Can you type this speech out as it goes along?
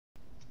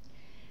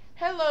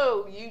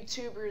Hello,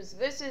 YouTubers.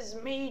 This is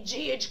me,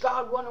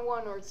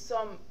 GHGod101, or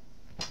some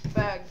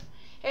bag.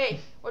 Hey,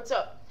 what's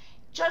up?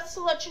 Just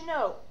to let you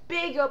know,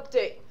 big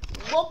update.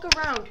 Look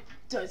around.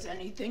 Does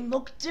anything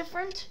look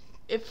different?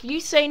 If you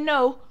say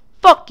no,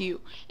 fuck you.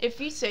 If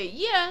you say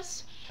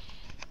yes,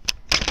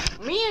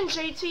 me and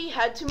JT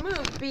had to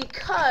move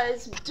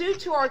because due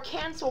to our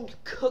canceled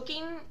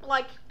cooking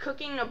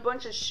a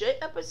bunch of shit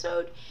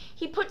episode,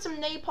 he put some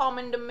napalm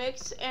in the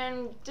mix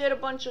and did a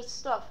bunch of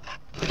stuff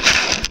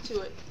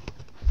to it.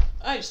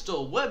 I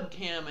stole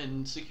webcam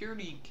and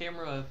security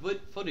camera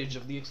footage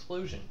of the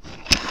explosion.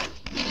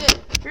 He did.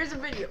 Here's a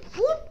video.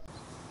 Whoop.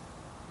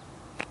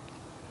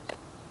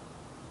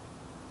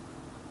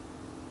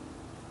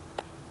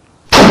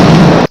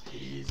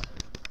 Jeez.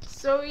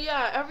 So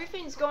yeah,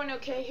 everything's going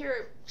okay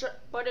here,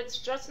 but it's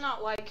just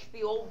not like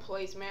the old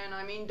place, man.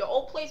 I mean, the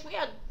old place, we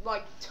had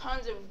like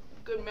tons of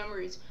good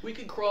memories. We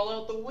could crawl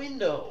out the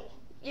window.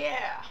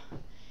 Yeah.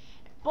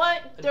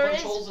 But and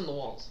punch holes in the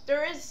walls.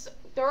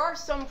 There are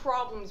some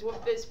problems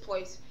with this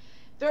place.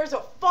 There's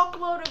a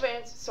fuckload of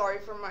ants. Sorry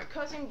for my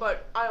cousin,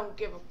 but I don't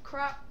give a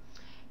crap.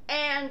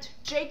 And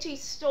JT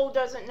still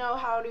doesn't know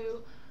how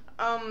to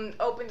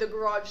open the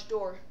garage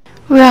door.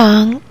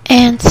 Wrong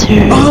answer.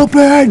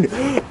 Open!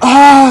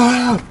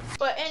 Ah!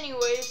 But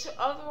anyways,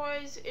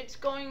 otherwise it's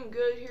going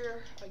good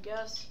here, I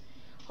guess.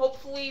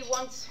 Hopefully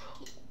once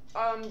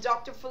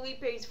Dr.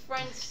 Felipe's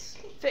friends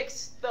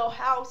fix the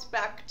house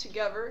back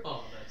together,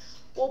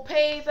 we'll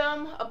pay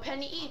them a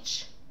penny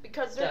each.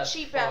 Because they're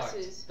cheap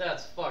asses.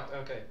 That's fucked,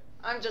 okay.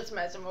 I'm just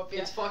messing with you.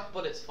 It's fucked,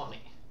 but it's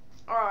funny.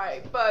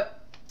 Alright,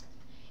 but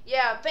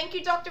yeah, thank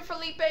you, Dr.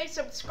 Felipe.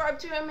 Subscribe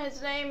to him.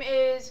 His name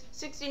is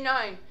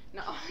 69.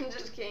 No, I'm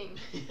just kidding.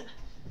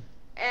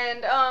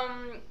 And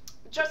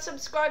just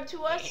subscribe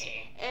to us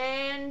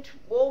and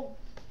we'll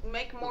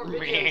make more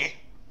videos.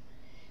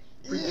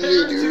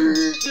 Prepare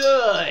to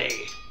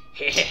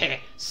die.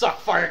 Suck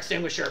fire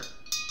extinguisher.